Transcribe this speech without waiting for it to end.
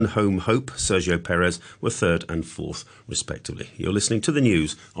Home Hope, Sergio Perez, were third and fourth, respectively. You're listening to the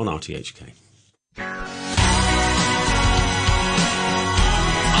news on RTHK.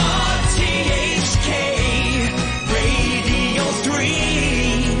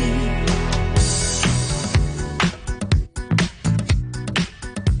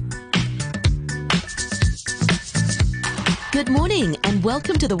 Good morning and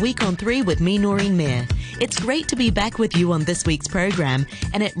welcome to the Week on 3 with me, Noreen Mir. It's great to be back with you on this week's program,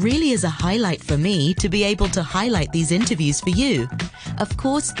 and it really is a highlight for me to be able to highlight these interviews for you. Of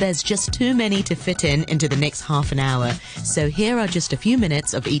course, there's just too many to fit into the next half an hour, so here are just a few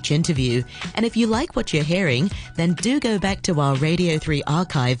minutes of each interview. And if you like what you're hearing, then do go back to our Radio 3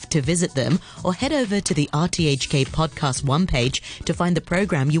 archive to visit them, or head over to the RTHK Podcast One page to find the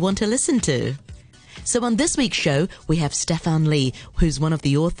program you want to listen to. So on this week's show, we have Stefan Lee, who's one of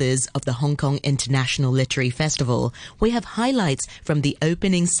the authors of the Hong Kong International Literary Festival. We have highlights from the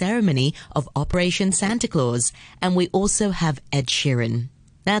opening ceremony of Operation Santa Claus. And we also have Ed Sheeran.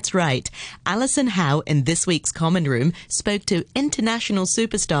 That's right. Alison Howe in this week's Common Room spoke to international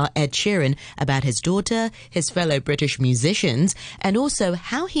superstar Ed Sheeran about his daughter, his fellow British musicians, and also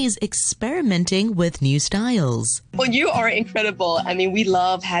how he's experimenting with new styles. Well, you are incredible. I mean, we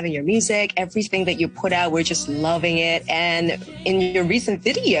love having your music, everything that you put out. We're just loving it. And in your recent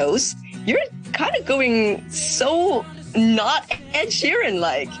videos, you're kind of going so not Ed Sheeran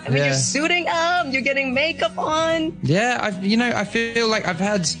like. I mean, You're suiting up, you're getting makeup on. Yeah, I feel like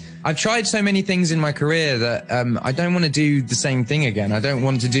I've tried so many things in my career that I don't want to do the same thing again. I don't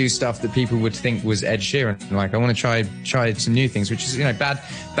want to do stuff that people would think was Ed Sheeran. Like, I want to try some new things, which is, Bad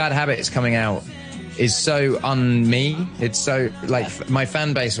Habits coming out is so un-me. It's so, like, my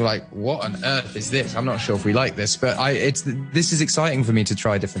fan base were like, what on earth is this? I'm not sure if we like this, but this is exciting for me to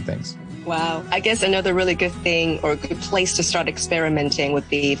try different things. Wow. I guess another really good thing or a good place to start experimenting would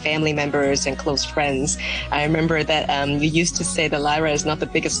be family members and close friends. I remember that you used to say that Lyra is not the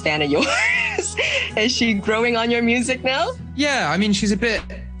biggest fan of yours. Is she growing on your music now? Yeah, I mean, she's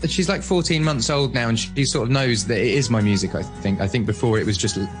like 14 months old now, and she sort of knows that it is my music, I think. I think before it was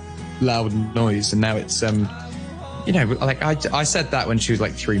just loud noise, and now it's like I said that when she was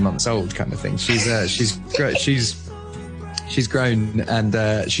like 3 months old, kind of thing. She's grown, and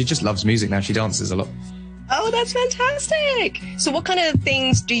she just loves music now. She dances a lot. Oh, that's fantastic. So what kind of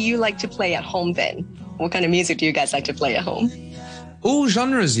things do you like to play at home then? What kind of music do you guys like to play at home? All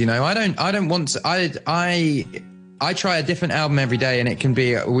genres, I don't want to, I try a different album every day, and it can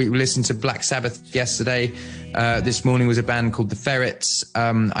be, we listened to Black Sabbath yesterday. This morning was a band called The Ferrets.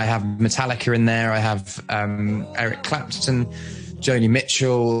 I have Metallica in there. I have Eric Clapton, Joni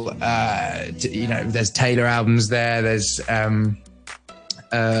Mitchell. There's Taylor albums there. There's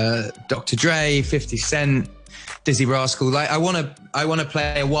Dr. Dre, 50 Cent, Dizzy Rascal. Like, I want to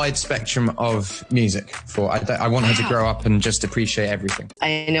play a wide spectrum of music I want her to grow up and just appreciate everything.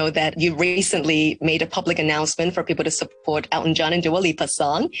 I know that you recently made a public announcement for people to support Elton John and Dua Lipa's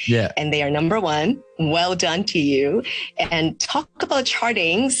song. Yeah. And they are #1. Well done to you. And talk about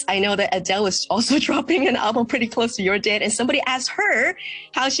chartings. I know that Adele is also dropping an album pretty close to your date. And somebody asked her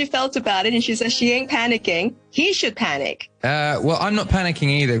how she felt about it. And she says she ain't panicking. He should panic. Well, I'm not panicking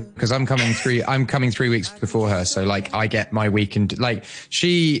either, because I'm coming 3 weeks before her. So, like, I get my week, and like,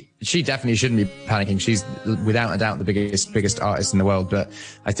 she definitely shouldn't be panicking. She's without a doubt the biggest artist in the world. But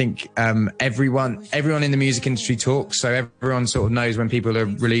I think everyone in the music industry talks, so everyone sort of knows when people are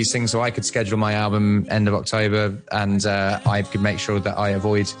releasing. So I could schedule my album end of October, and I could make sure that I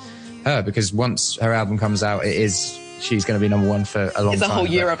avoid her, because once her album comes out, she's going to be #1 for a long time. It's a whole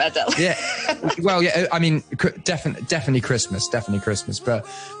year of Adele. Yeah. Well, yeah, I mean, definitely Christmas. But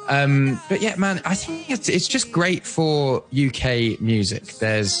yeah, man, I think it's just great for UK music.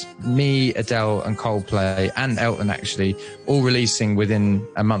 There's me, Adele, and Coldplay, and Elton, actually, all releasing within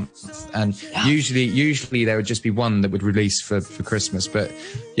a month. And usually there would just be one that would release for Christmas. But,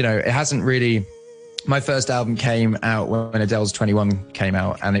 it hasn't really. My first album came out when Adele's 21 came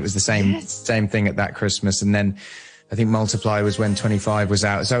out, and it was the same thing at that Christmas. And then I think Multiply was when 25 was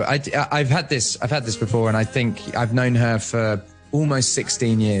out. So I've had this before, and I think I've known her for almost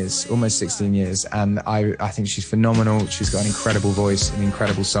 16 years, and I think she's phenomenal. She's got an incredible voice and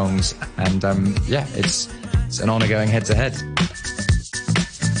incredible songs, and it's an honor going head to head.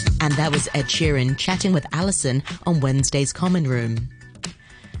 And that was Ed Sheeran chatting with Alison on Wednesday's Common Room.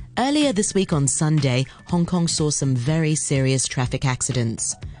 Earlier this week on Sunday, Hong Kong saw some very serious traffic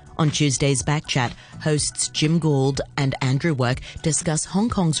accidents. On Tuesday's Backchat, hosts Jim Gould and Andrew Work discuss Hong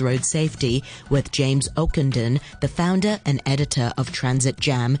Kong's road safety with James Ockenden, the founder and editor of Transit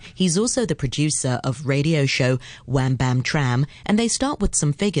Jam. He's also the producer of radio show Wham Bam Tram, and they start with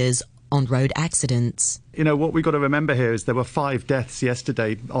some figures on road accidents. You know, what we've got to remember here is there were 5 deaths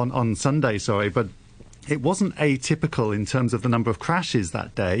yesterday, on Sunday, but it wasn't atypical in terms of the number of crashes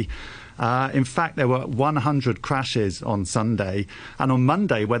that day. In fact, there were 100 crashes on Sunday, and on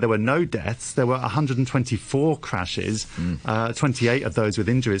Monday, where there were no deaths, there were 124 crashes, 28 of those with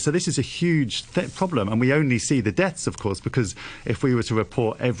injuries. So this is a huge problem, and we only see the deaths, of course, because if we were to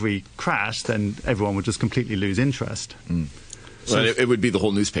report every crash, then everyone would just completely lose interest. So it would be the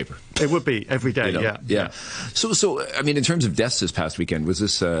whole newspaper. It would be every day, yeah. So I mean, in terms of deaths this past weekend, was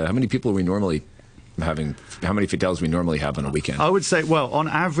this how many people are we normally having? How many fatalities we normally have on a weekend? I would say, well, on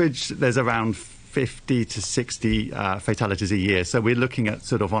average, there's around 50 to 60 fatalities a year. So we're looking at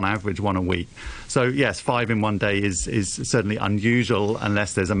sort of on average 1 a week. So yes, 5 in one day is certainly unusual,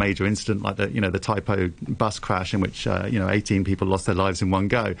 unless there's a major incident like the Typo bus crash in which 18 people lost their lives in one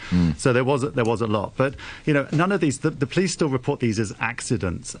go. So there was a lot. But none of these. The police still report these as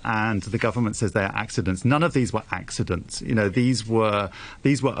accidents, and the government says they are accidents. None of these were accidents. These were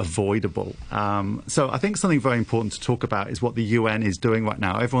avoidable. So I think something very important to talk about is what the UN is doing right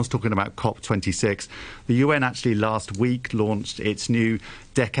now. Everyone's talking about COP26. The UN actually last week launched its new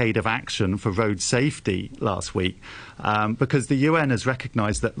Decade of Action for Road Safety last week, because the UN has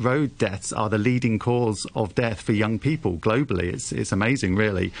recognised that road deaths are the leading cause of death for young people globally. It's amazing,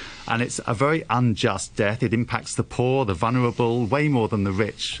 really. And it's a very unjust death. It impacts the poor, the vulnerable, way more than the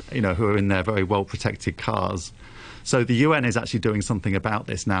rich, who are in their very well-protected cars. So the UN is actually doing something about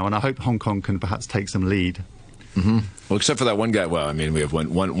this now, and I hope Hong Kong can perhaps take some lead. Well, except for that one guy. Well, I mean, we have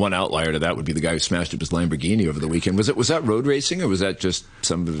one outlier to that would be the guy who smashed up his Lamborghini over the weekend. Was that road racing, or was that just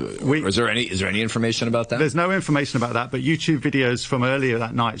some? Is there any information about that? There's no information about that, but YouTube videos from earlier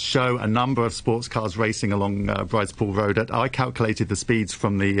that night show a number of sports cars racing along Bridespool Road. I calculated the speeds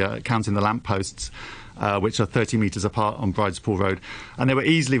from the counting the lampposts, which are 30 metres apart on Bridespool Road, and they were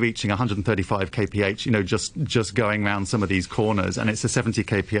easily reaching 135 kph, just going around some of these corners, and it's a 70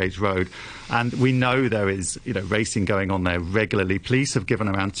 kph road. And we know there is, racing going on there regularly. Police have given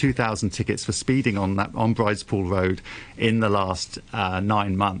around 2,000 tickets for speeding on Bridespool Road in the last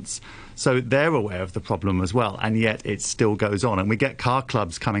 9 months. So they're aware of the problem as well, and yet it still goes on. And we get car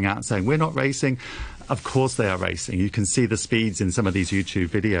clubs coming out saying, we're not racing. Of course they are racing. You can see the speeds in some of these YouTube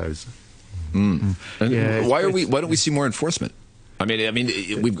videos. Why don't we see more enforcement? I mean,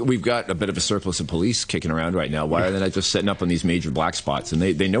 we've got a bit of a surplus of police kicking around right now. Why are they not just setting up on these major black spots? And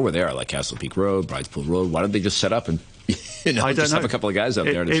they know where they are, like Castle Peak Road, Bridespool Road. Why don't they just set up and have a couple of guys out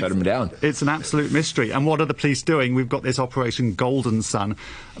there to shut them down? It's an absolute mystery. And what are the police doing? We've got this Operation Golden Sun,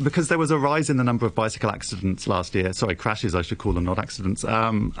 because there was a rise in the number of bicycle accidents last year. Sorry, crashes, I should call them, not accidents.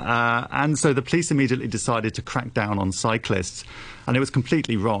 And so the police immediately decided to crack down on cyclists. And it was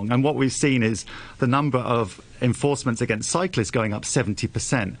completely wrong. And what we've seen is the number of enforcements against cyclists going up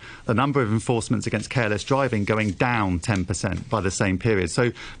 70%, the number of enforcements against careless driving going down 10% by the same period.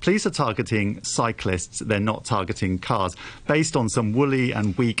 So police are targeting cyclists, they're not targeting cars, based on some woolly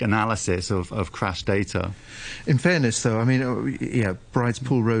and weak analysis of crash data. In fairness, though, I mean,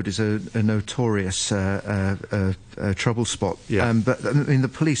 Bridespool Road is a notorious trouble spot. But I mean,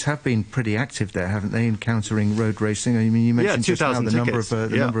 the police have been pretty active there, haven't they, in countering road racing? I mean, you mentioned just now the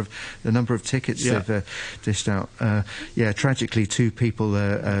number of tickets they've dished out. Tragically, 2 people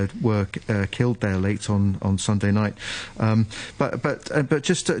were killed there late on Sunday night. But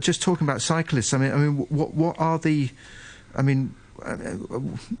just talking about cyclists, I mean, what are the? I mean,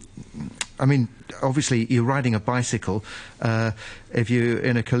 obviously, you're riding a bicycle. If you're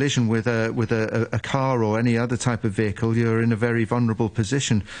in a collision with a car or any other type of vehicle, you're in a very vulnerable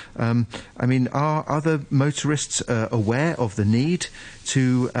position. I mean, are other motorists aware of the need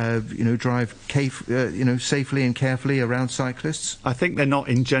to drive safely and carefully around cyclists? I think they're not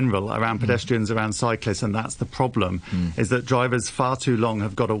in general around pedestrians, around cyclists, and that's the problem. Is that drivers far too long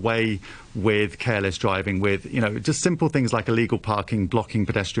have got away with careless driving, with just simple things like illegal parking, blocking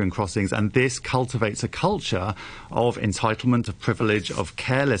pedestrian crossings, and this cultivates a culture of entitlement, of privilege, of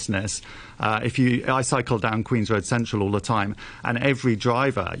carelessness. I cycle down Queen's Road Central all the time, and every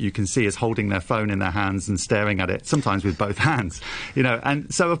driver you can see is holding their phone in their hands and staring at it, sometimes with both hands.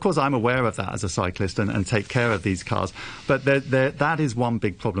 And so of course I'm aware of that as a cyclist and take care of these cars. But that is one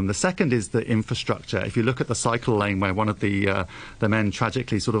big problem. The second is the infrastructure. If you look at the cycle lane where one of the men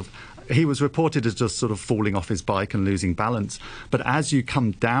tragically he was reported as just sort of falling off his bike and losing balance. But as you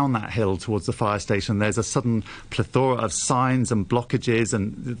come down that hill towards the fire station, there's a sudden plethora of signs and blockages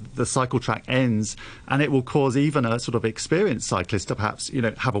and the cycle track ends, and it will cause even a sort of experienced cyclist to perhaps,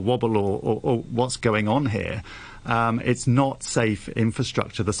 have a wobble or what's going on here. It's not safe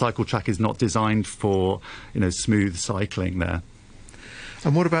infrastructure. The cycle track is not designed for, smooth cycling there.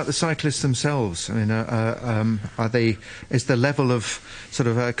 And what about the cyclists themselves? I mean, is the level of sort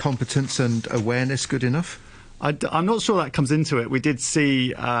of competence and awareness good enough? I'm not sure that comes into it. We did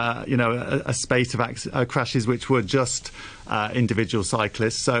see, a spate of crashes which were just individual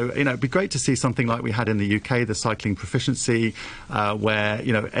cyclists. So, it'd be great to see something like we had in the UK, the cycling proficiency, where,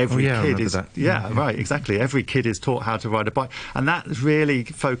 every kid is... Right, exactly. Every kid is taught how to ride a bike. And that really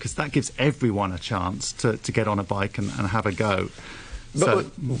that gives everyone a chance to get on a bike and have a go. But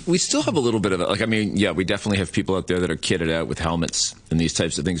we still have a little bit of it. We definitely have people out there that are kitted out with helmets and these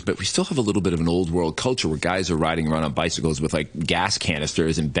types of things, but we still have a little bit of an old world culture where guys are riding around on bicycles with gas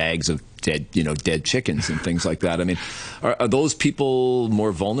canisters and bags of dead chickens and things like that. I mean, are those people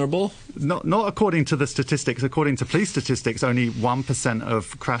more vulnerable? Not according to the statistics. According to police statistics, only 1%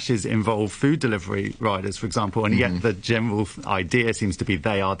 of crashes involve food delivery riders, for example, and yet the general idea seems to be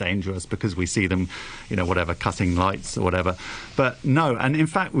they are dangerous because we see them, cutting lights or whatever. But no, and in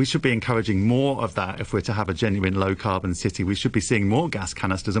fact, we should be encouraging more of that if we're to have a genuine low-carbon city. We should be seeing more gas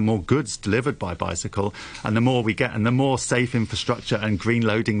canisters and more goods delivered by bicycle, and the more we get and the more safe infrastructure and green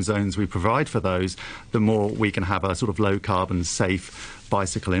loading zones we provide for those, the more we can have a sort of low-carbon, safe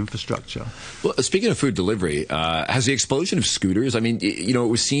bicycle infrastructure. Well, speaking of food delivery, has the explosion of scooters, it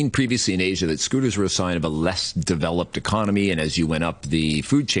was seen previously in Asia that scooters were a sign of a less developed economy, and as you went up the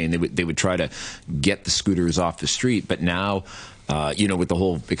food chain, they would try to get the scooters off the street. But now, with the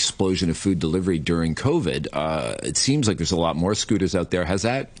whole explosion of food delivery during COVID, it seems like there's a lot more scooters out there. Has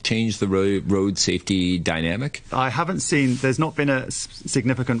that changed the road safety dynamic? I haven't seen, there's not been a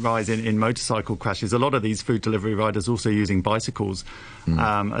significant rise in motorcycle crashes. A lot of these food delivery riders also using bicycles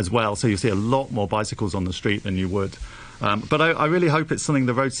as well. So you see a lot more bicycles on the street than you would. But I really hope it's something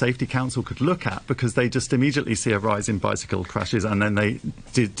the Road Safety Council could look at, because they just immediately see a rise in bicycle crashes and then they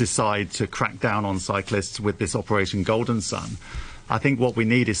decide to crack down on cyclists with this Operation Golden Sun. I think what we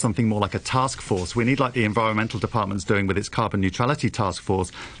need is something more like a task force. We need, like the environmental department's doing with its carbon neutrality task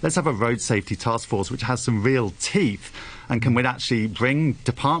force. Let's have a road safety task force which has some real teeth and can actually bring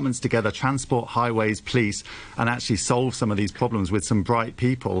departments together, transport, highways, police, and actually solve some of these problems with some bright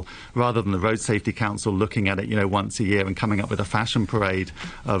people, rather than the Road Safety Council looking at it, once a year and coming up with a fashion parade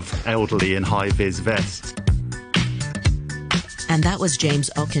of elderly in high-vis vests. And that was James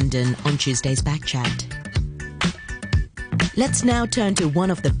Ockenden on Tuesday's Backchat. Let's now turn to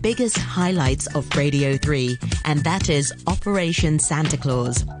one of the biggest highlights of Radio 3, and that is Operation Santa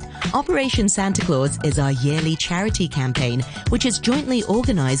Claus. Operation Santa Claus is our yearly charity campaign, which is jointly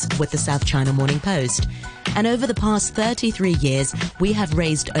organized with the South China Morning Post. And over the past 33 years, we have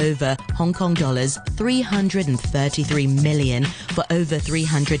raised over Hong Kong dollars 333 million for over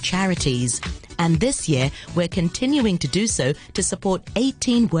 300 charities. And this year, we're continuing to do so to support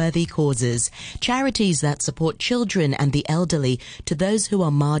 18 worthy causes, charities that support children and the elderly, to those who are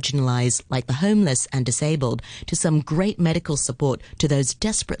marginalized, like the homeless and disabled, to some great medical support to those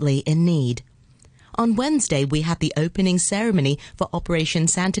desperately in need. On Wednesday, we had the opening ceremony for Operation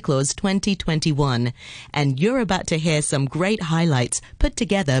Santa Claus 2021, and you're about to hear some great highlights put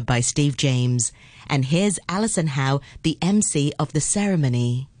together by Steve James. And here's Alison Howe, the MC of the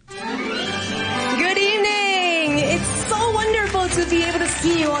ceremony. It's so wonderful to be able to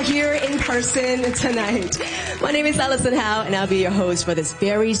see you all here in person tonight. My name is Alison Howe, and I'll be your host for this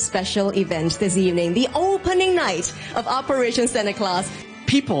very special event this evening, the opening night of Operation Santa Claus.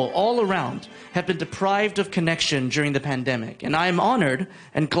 People all around have been deprived of connection during the pandemic, and I am honored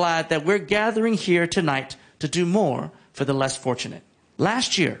and glad that we're gathering here tonight to do more for the less fortunate.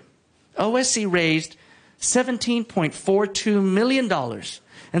 Last year, OSC raised $17.42 million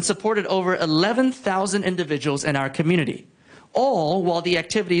and supported over 11,000 individuals in our community, all while the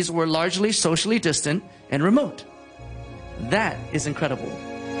activities were largely socially distant and remote. That is incredible.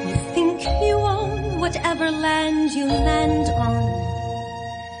 You think you own whatever land you land on.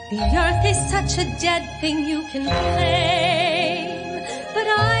 The earth is such a dead thing you can claim. But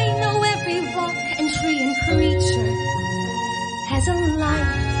I know every rock and tree and creature has a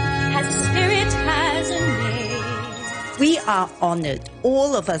life, has a spirit, has a name. We are honored.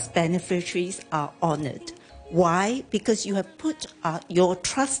 All of us beneficiaries are honored. Why? Because you have put your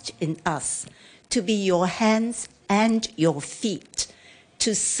trust in us to be your hands and your feet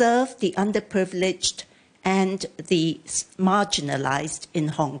to serve the underprivileged and the marginalized in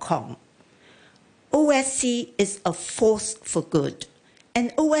Hong Kong. OSC is a force for good,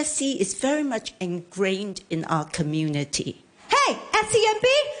 and OSC is very much ingrained in our community. Hey, SCMP,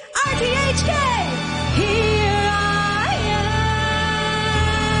 RTHK! Here I am!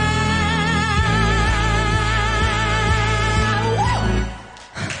 Woo!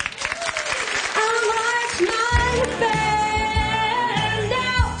 I'll march my band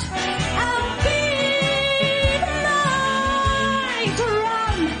out. I'll beat the night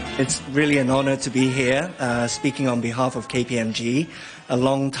drum. It's really an honor to be here, speaking on behalf of KPMG, a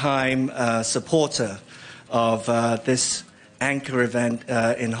long-time supporter of this anchor event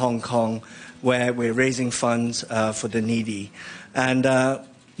in Hong Kong, where we're raising funds for the needy. And,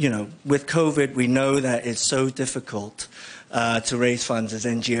 with COVID, we know that it's so difficult to raise funds as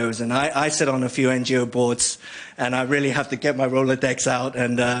NGOs. And I sit on a few NGO boards, and I really have to get my Rolodex out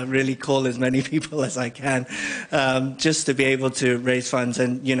and really call as many people as I can just to be able to raise funds.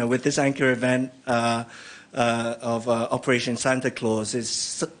 And, with this anchor event of Operation Santa Claus,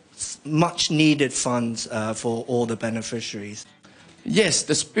 it's much needed funds for all the beneficiaries. Yes,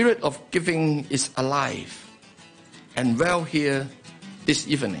 the spirit of giving is alive and well here this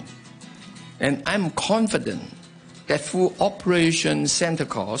evening. And I'm confident that through Operation Santa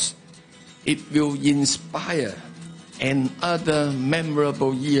Claus, it will inspire another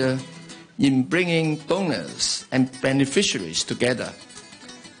memorable year in bringing donors and beneficiaries together,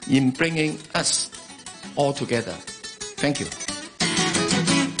 in bringing us all together. Thank you.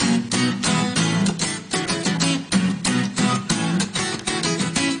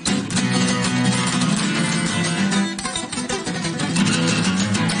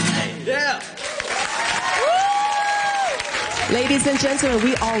 Ladies and gentlemen,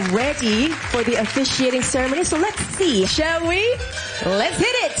 we are ready for the officiating ceremony. So let's see, shall we? Let's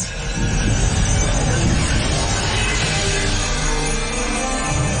hit it!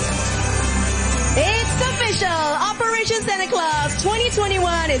 It's official! Operation Santa Claus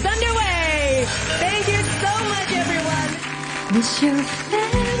 2021 is underway! Thank you so much, everyone! Wish you a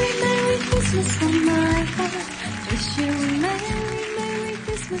very Merry Christmas from my heart. Wish you a Merry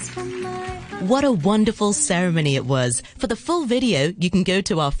Christmas from my heart. What a wonderful ceremony it was. For the full video, you can go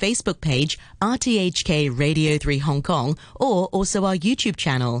to our Facebook page, RTHK Radio 3 Hong Kong, or also our YouTube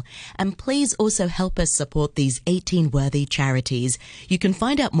channel. And please also help us support these 18 worthy charities. You can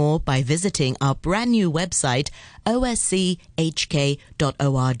find out more by visiting our brand new website, oschk.org.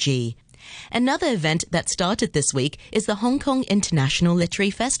 Another event that started this week is the Hong Kong International Literary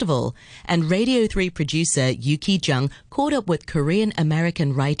Festival, and Radio 3 producer Yuki Jung caught up with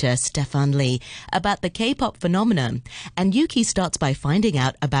Korean-American writer Stefan Lee about the K-pop phenomenon, and Yuki starts by finding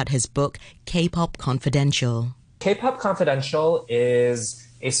out about his book, K-pop Confidential. K-pop Confidential is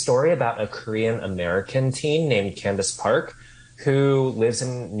a story about a Korean-American teen named Candace Park who lives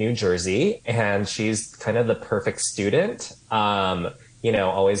in New Jersey, and she's kind of the perfect student.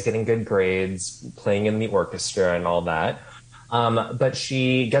 Always getting good grades, playing in the orchestra and all that. But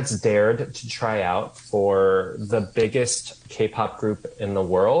she gets dared to try out for the biggest K-pop group in the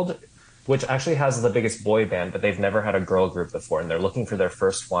world, which actually has the biggest boy band, but they've never had a girl group before, and they're looking for their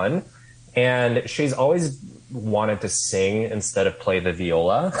first one. And she's always wanted to sing instead of play the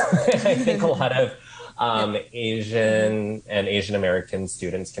viola. I think a lot of Asian and Asian American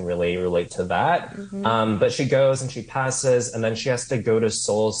students can really relate to that. Mm-hmm. But she goes and she passes, and then she has to go to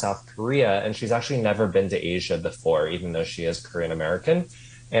Seoul, South Korea, and she's actually never been to Asia before, even though she is Korean American.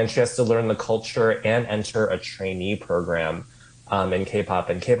 And she has to learn the culture and enter a trainee program in K-pop.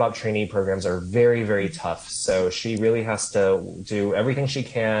 And K-pop trainee programs are very, very tough. So she really has to do everything she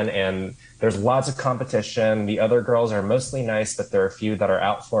can, and there's lots of competition. The other girls are mostly nice, but there are a few that are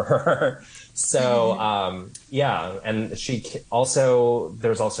out for her. So, and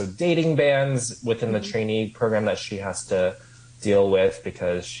there's also dating bans within the trainee program that she has to deal with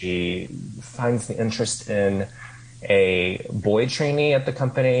because she finds the interest in a boy trainee at the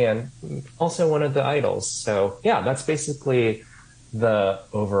company and also one of the idols. So, that's basically the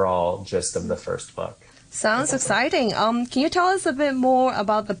overall gist of the first book. Sounds exciting. Can you tell us a bit more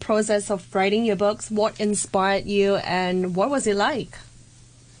about the process of writing your books? What inspired you and what was it like?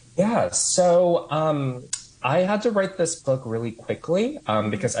 Yeah, so I had to write this book really quickly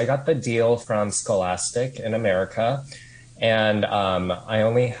because I got the deal from Scholastic in America, and I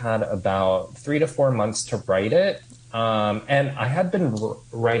only had about 3 to 4 months to write it. And I had been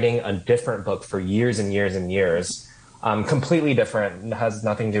writing a different book for years and years and years, completely different, it has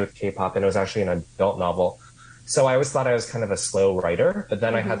nothing to do with K-pop, and it was actually an adult novel. So I always thought I was kind of a slow writer, but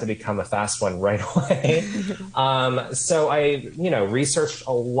then I had to become a fast one right away. So I, researched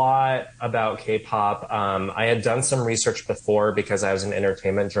a lot about K-pop. I had done some research before because I was an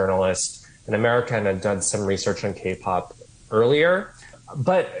entertainment journalist in America and had done some research on K-pop earlier.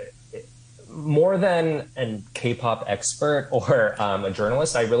 But more than a K-pop expert or a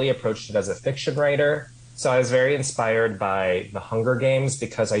journalist, I really approached it as a fiction writer. So I was very inspired by the Hunger Games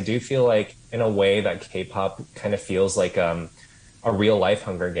because I do feel like, in a way, that K-pop kind of feels like a real life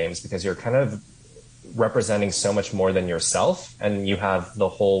Hunger Games, because you're kind of representing so much more than yourself, and you have the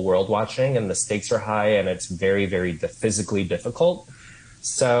whole world watching, and the stakes are high, and it's very, very physically difficult.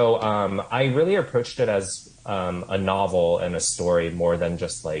 So I really approached it as a novel and a story more than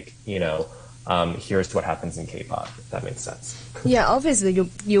just like, here's what happens in K-pop, if that makes sense. Yeah, obviously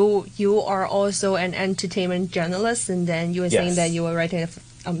you are also an entertainment journalist, and then you were saying that you were writing a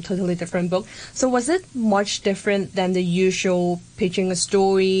totally different book. So was it much different than the usual pitching a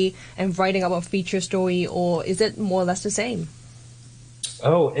story and writing about a feature story, or is it more or less the same?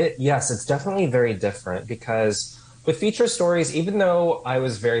 Yes, it's definitely very different, because with feature stories, even though I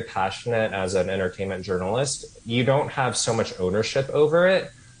was very passionate as an entertainment journalist, you don't have so much ownership over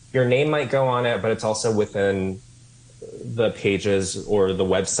it. Your name might go on it, but it's also within the pages or the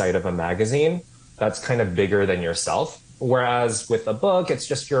website of a magazine that's kind of bigger than yourself. Whereas with a book, it's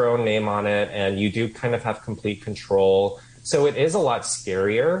just your own name on it, and you do kind of have complete control. So it is a lot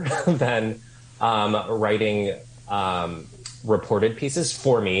scarier than writing reported pieces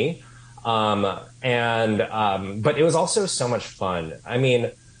for me. But it was also so much fun. I mean,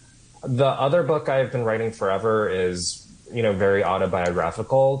 the other book I've been writing forever is, very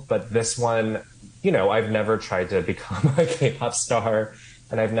autobiographical, but this one, I've never tried to become a K-pop star,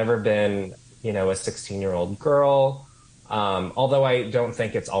 and I've never been, a 16-year-old girl. Although I don't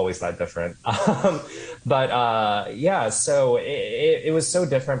think it's always that different. So it was so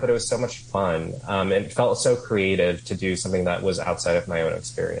different, but it was so much fun. It felt so creative to do something that was outside of my own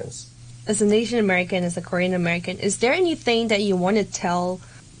experience. As an Asian American, as a Korean American, is there anything that you want to tell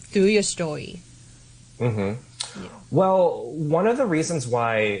through your story? Mm-hmm. Yeah. Well, one of the reasons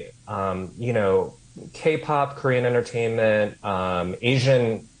why, K-pop, Korean entertainment,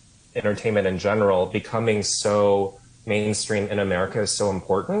 Asian entertainment in general becoming so mainstream in America is so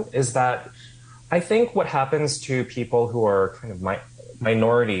important is that I think what happens to people who are kind of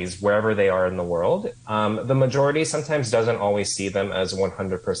minorities wherever they are in the world, the majority sometimes doesn't always see them as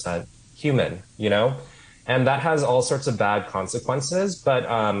 100% human, and that has all sorts of bad consequences. But,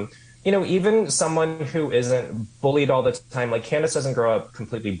 even someone who isn't bullied all the time, like Candace doesn't grow up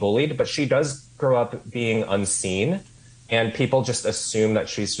completely bullied, but she does grow up being unseen, and people just assume that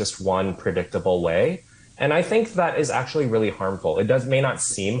she's just one predictable way. And I think that is actually really harmful. It may not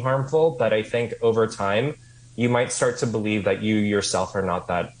seem harmful, but I think over time, you might start to believe that you yourself are not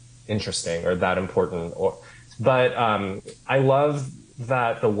that interesting or that important. But I love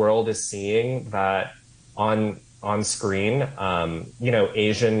that the world is seeing that on screen,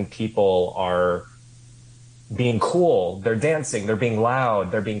 Asian people are being cool, they're dancing, they're being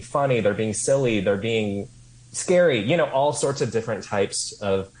loud, they're being funny, they're being silly, they're being scary, all sorts of different types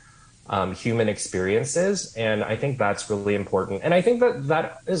of human experiences. And I think that's really important. And I think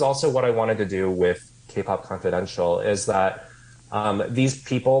that is also what I wanted to do with K-Pop Confidential, is that these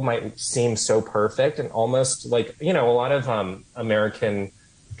people might seem so perfect and almost like, a lot of American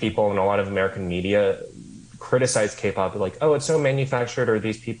people and a lot of American media criticize K-pop like, oh, it's so manufactured, or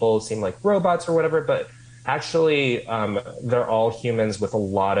these people seem like robots or whatever. But actually, they're all humans with a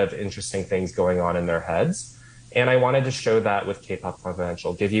lot of interesting things going on in their heads. And I wanted to show that with K-Pop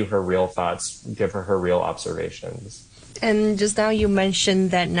Confidential, give you her real thoughts, give her real observations. And just now you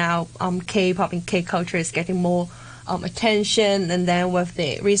mentioned that now K-pop and K-culture is getting more attention, and then with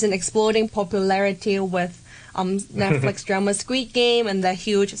the recent exploding popularity with Netflix drama Squid Game and the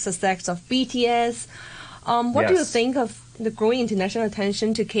huge success of BTS, what do you think of the growing international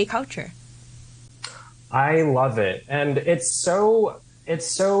attention to K-culture? I love it. And it's so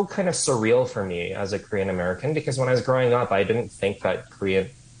kind of surreal for me as a Korean American, because when I was growing up, I didn't think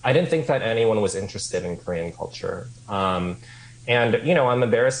that anyone was interested in Korean culture. And, I'm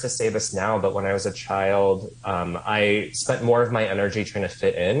embarrassed to say this now, but when I was a child, I spent more of my energy trying to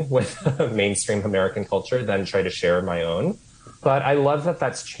fit in with mainstream American culture than try to share my own. But I love that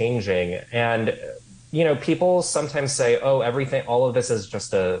that's changing. And, people sometimes say, oh, all of this is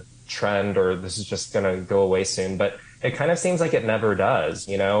just a trend, or this is just going to go away soon. But it kind of seems like it never does,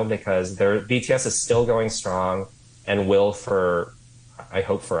 because BTS is still going strong and will for, I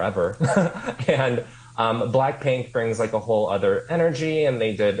hope, forever. And Blackpink brings like a whole other energy, and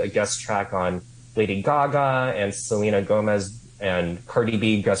they did a guest track on Lady Gaga, and Selena Gomez and Cardi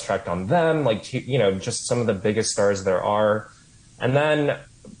B guest tracked on them, just some of the biggest stars there are. And then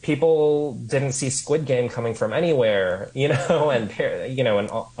people didn't see Squid Game coming from anywhere, and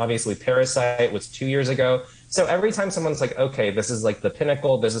obviously Parasite was 2 years ago. So every time someone's like, okay, this is like the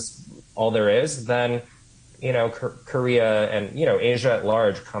pinnacle, this is all there is, then, you know, Korea and, you know, Asia at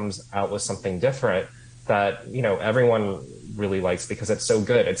large comes out with something different that, you know, everyone really likes because it's so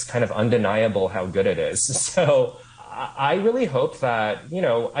good. It's kind of undeniable how good it is. So I really hope that, you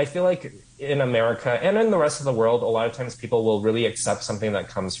know, I feel like in America and in the rest of the world, a lot of times people will really accept something that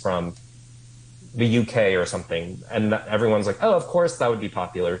comes from the UK or something. And everyone's like, oh, of course that would be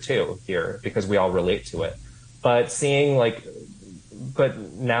popular too here because we all relate to it. But but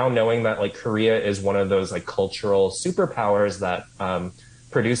now knowing that like Korea is one of those like cultural superpowers that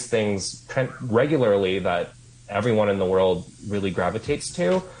produce things regularly that everyone in the world really gravitates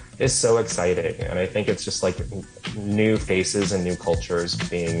to is so exciting. And I think it's just like new faces and new cultures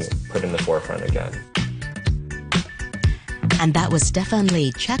being put in the forefront again. And that was Stefan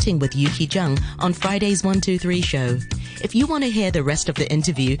Lee chatting with Yuki Jung on Friday's 123 show. If you want to hear the rest of the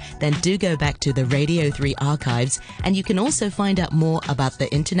interview, then do go back to the Radio 3 archives, and you can also find out more about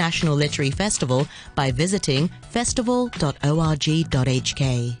the International Literary Festival by visiting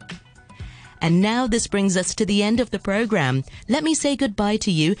festival.org.hk. And now this brings us to the end of the program. Let me say goodbye to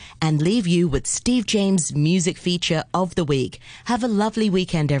you and leave you with Steve James' music feature of the week. Have a lovely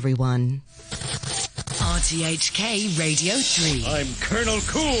weekend, everyone. RTHK Radio 3. I'm Colonel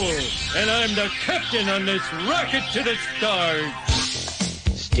Cool, and I'm the captain on this rocket to the stars.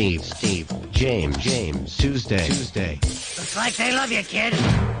 Steve, James, Tuesday. Looks like they love you, kid.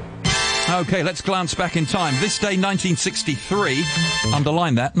 Okay, let's glance back in time. This day, 1963,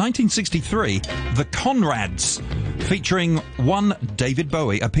 underline that, 1963, the Conrads, featuring one David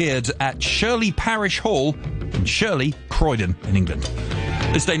Bowie, appeared at Shirley Parish Hall in Shirley, Croydon, in England.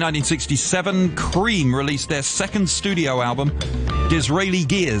 This day, 1967, Cream released their second studio album, Disraeli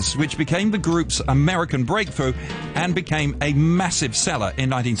Gears, which became the group's American breakthrough and became a massive seller in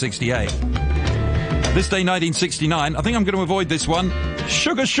 1968. This day, 1969, I think I'm going to avoid this one.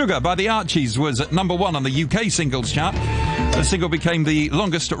 Sugar Sugar by the Archies was at number 1 on the UK singles chart. The single became the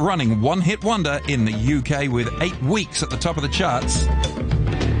longest running one-hit wonder in the UK with 8 weeks at the top of the charts.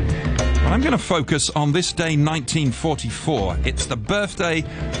 But I'm going to focus on this day, 1944. It's the birthday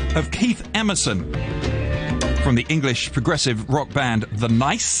of Keith Emerson from the English progressive rock band The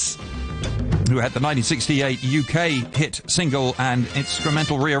Nice, who had the 1968 UK hit single and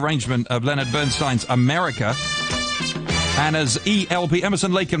instrumental rearrangement of Leonard Bernstein's America. And as ELP,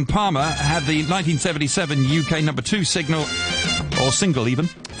 Emerson, Lake and Palmer had the 1977 UK number 2 single even,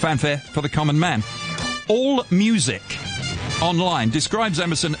 Fanfare for the Common Man. All Music Online describes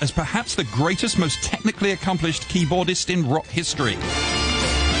Emerson as perhaps the greatest, most technically accomplished keyboardist in rock history.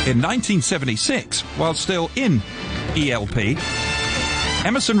 In 1976, while still in ELP,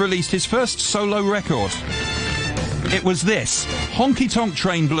 Emerson released his first solo record. It was this, Honky Tonk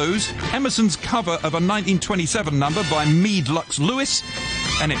Train Blues, Emerson's cover of a 1927 number by Meade Lux Lewis,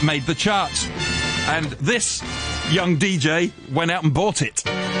 and it made the charts. And this young DJ went out and bought it.